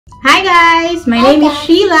Hi guys, my name is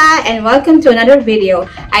Sheila and welcome to another video.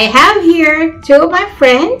 I have here two of my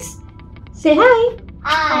friends. Say hi.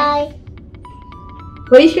 Hi.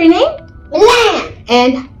 What is your name? Milan.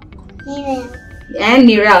 And Milan.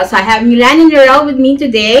 Nirel. So I have Milan and Nirel with me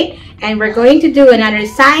today, and we're going to do another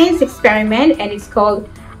science experiment, and it's called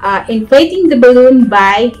inflating the balloon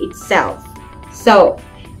by itself. So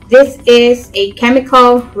this is a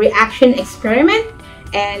chemical reaction experiment,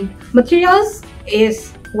 and materials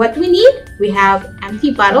is what we need. We have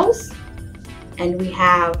empty bottles, and we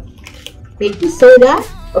have baking soda.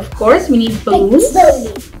 Of course, we need balloons.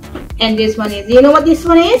 And this one is, you know what this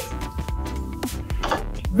one is?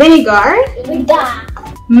 Vinegar.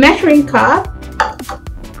 Measuring cup.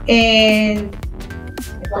 And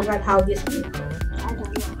I forgot how this one is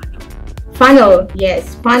called. Funnel.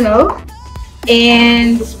 Yes, funnel.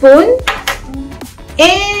 And spoon.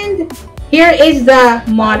 And here is the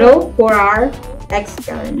model for our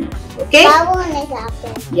experiment. Okay? That one is up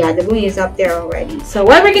there. Yeah, the balloon is up there already. So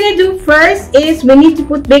what we're gonna do first is we need to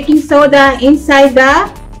put baking soda inside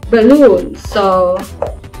the balloon. So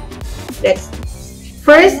let's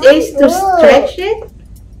first is to stretch it.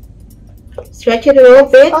 Stretch it a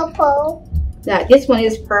little bit. Purple. Yeah, this one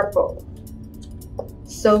is purple.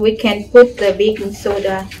 So we can put the baking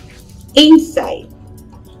soda inside.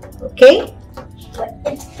 Okay? But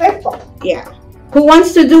it's purple. Yeah. Who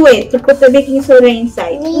wants to do it? To put the baking soda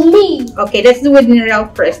inside? Me. Okay, let's do it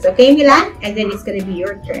Nirel first. Okay, Milan? And then it's gonna be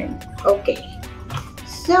your turn. Okay.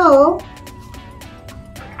 So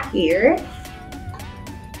here.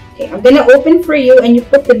 Okay, I'm gonna open for you and you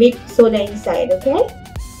put the baking soda inside, okay?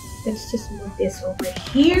 Let's just move this over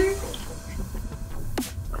here.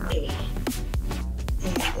 Okay.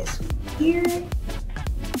 And this one here.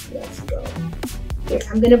 Let's go. Here,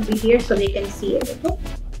 I'm gonna be here so they can see it, okay?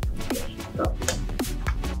 Okay, go.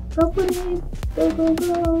 Go put it. Go, go,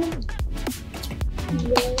 go.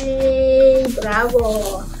 Yay!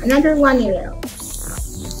 Bravo! Another one, Nirel.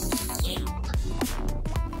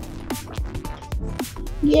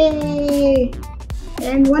 Yay!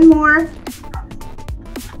 And one more.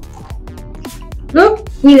 Look,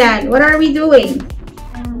 Milan, what are we doing?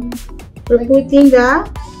 We're putting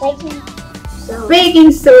the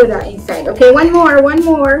baking soda inside. Okay, one more, one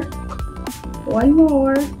more. One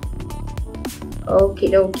more. Okie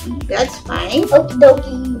dokie, that's fine. Okie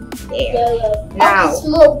dokie. There. Now,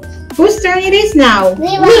 Smoke. whose turn it is now?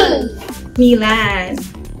 Me. Milan.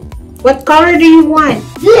 What color do you want?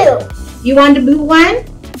 Blue. You want the blue one?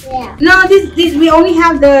 Yeah. No, this we only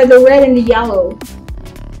have the red and the yellow.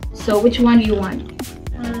 So which one do you want?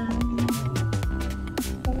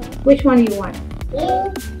 Which one do you want?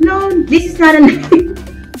 Blue. No, this is not a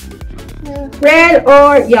red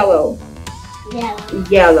or yellow. Yellow.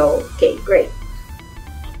 Yellow. Okay, great.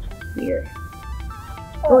 Here.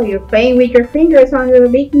 Oh, you're playing with your fingers on the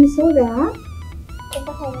baking soda, huh?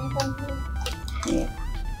 Yeah.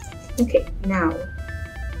 Okay, now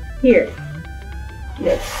here.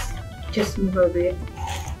 Let's just move a bit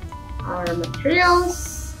our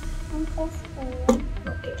materials.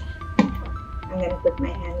 Okay. I'm gonna put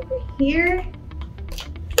my hand over here.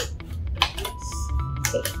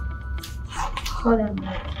 Okay. Hold on.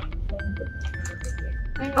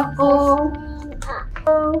 Uh-oh.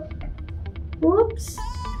 Oh. Whoops.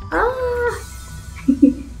 Ah.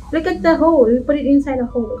 Look at the hole. We put it inside a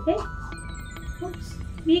hole, okay? Oops.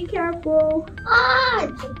 Be careful. Ah!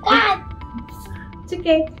 It's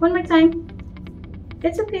okay. One more time.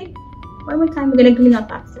 It's okay. One more time. We're gonna clean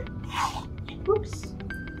up after. Oops.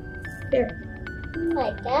 There. Oh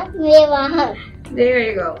my God. There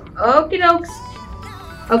you go. Okie dokes.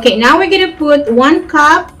 Okay, now we're gonna put 1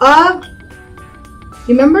 cup of,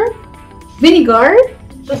 remember, vinegar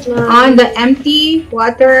on the empty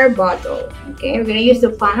water bottle. Okay, we're gonna use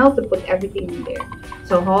the funnel to put everything in there.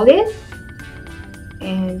 So hold it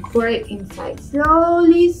and pour it inside.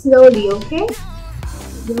 Slowly, slowly, okay?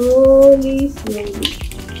 Slowly, slowly.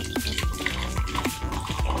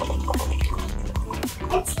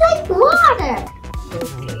 It's like water.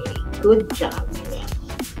 Okay, good job.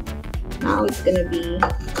 Now it's gonna be,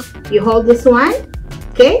 you hold this one,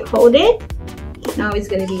 okay? Hold it. Now it's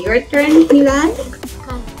gonna be your turn, Milan.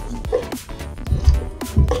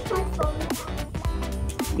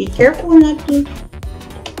 Be careful not to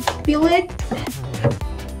spill it.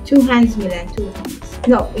 2 hands, Milan, 2 hands.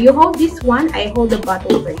 No, you hold this one, I hold the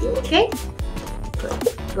bottle for you, okay? Good.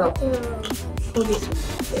 Go. Hold this one.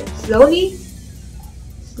 There. Slowly,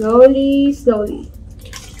 slowly, slowly.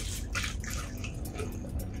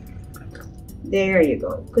 There you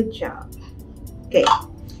go. Good job. Okay.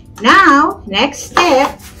 Now, next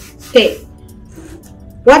step. Okay.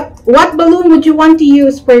 What balloon would you want to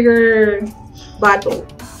use for your bottle?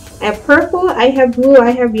 I have purple, I have blue,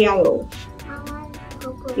 I have yellow.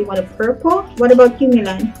 You want a purple? What about you,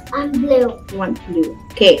 Milan? I'm blue. You want blue.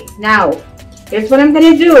 Okay, now, here's what I'm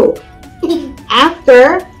gonna do.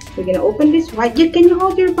 After, we're gonna open this white. Can you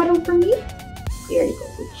hold your bottle for me? There you go,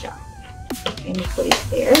 good job. And you put it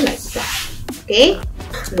there like that. Okay?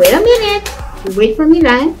 Wait a minute. You wait for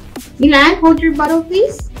Milan. Milan, hold your bottle,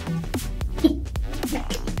 please.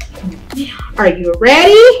 Are you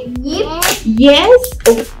ready? Yep. Yes?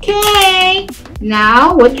 Okay.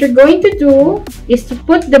 Now, what you're going to do is to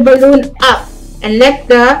put the balloon up and let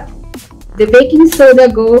the baking soda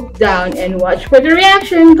go down and watch for the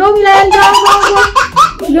reaction. Go, Milan. Go, go, go.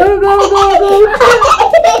 Go, go, go, go.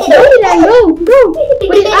 Go, Milan. Go, go.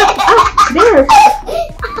 Put it up, up. There.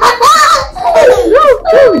 Go,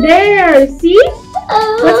 go. There. See?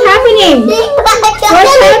 What's happening?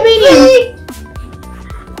 What's happening?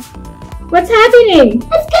 What's happening?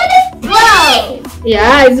 It's gonna blow.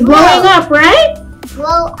 Yeah, it's blowing up, right?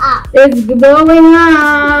 Blow up. It's blowing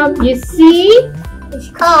up. You see? It's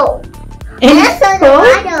cold. And That's it's on the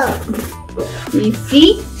cold. bottle. You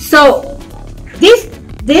see? So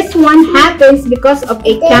this one happens because of a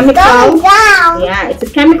It's chemical. going down. Yeah, it's a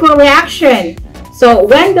chemical reaction. So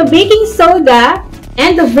when the baking soda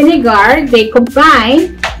and the vinegar, they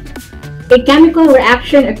combine, a chemical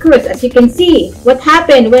reaction occurs. As you can see, what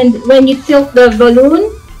happened when you tilt the balloon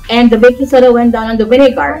and the baking soda went down on the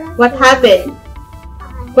vinegar? What happened?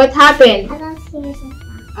 What happened? I don't see anything.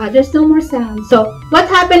 There's no more sound. So what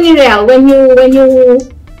happened, Irel, when you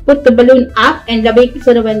put the balloon up and the baking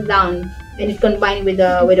soda went down and it combined with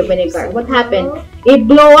the vinegar? What happened? It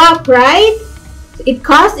blew up, right? It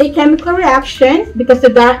caused a chemical reaction because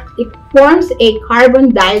it forms a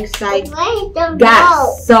carbon dioxide Wait, don't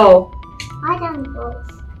gas. So I don't blow.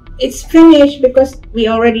 it's finished because we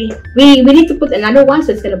need to put another one,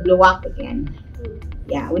 so it's gonna blow up again.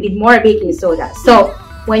 Yeah, we need more baking soda. So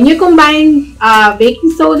when you combine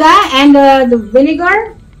baking soda and the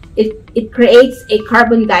vinegar, it creates a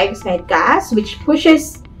carbon dioxide gas which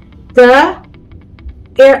pushes the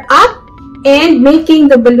air up and making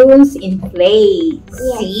the balloons inflate.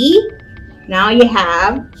 Yes. See? Now you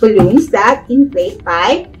have balloons that inflate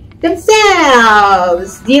by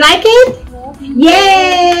themselves. Do you like it?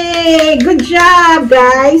 Yay! Good job,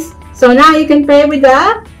 guys. So now you can play with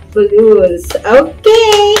the balloons.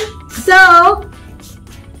 Okay. So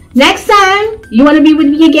next time, you want to be with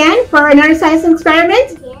me again for another science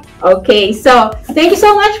experiment? Yes. Okay. So thank you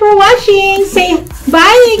so much for watching. Say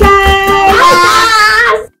bye, guys.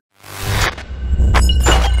 Ah!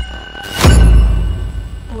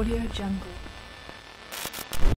 Audio Jungle.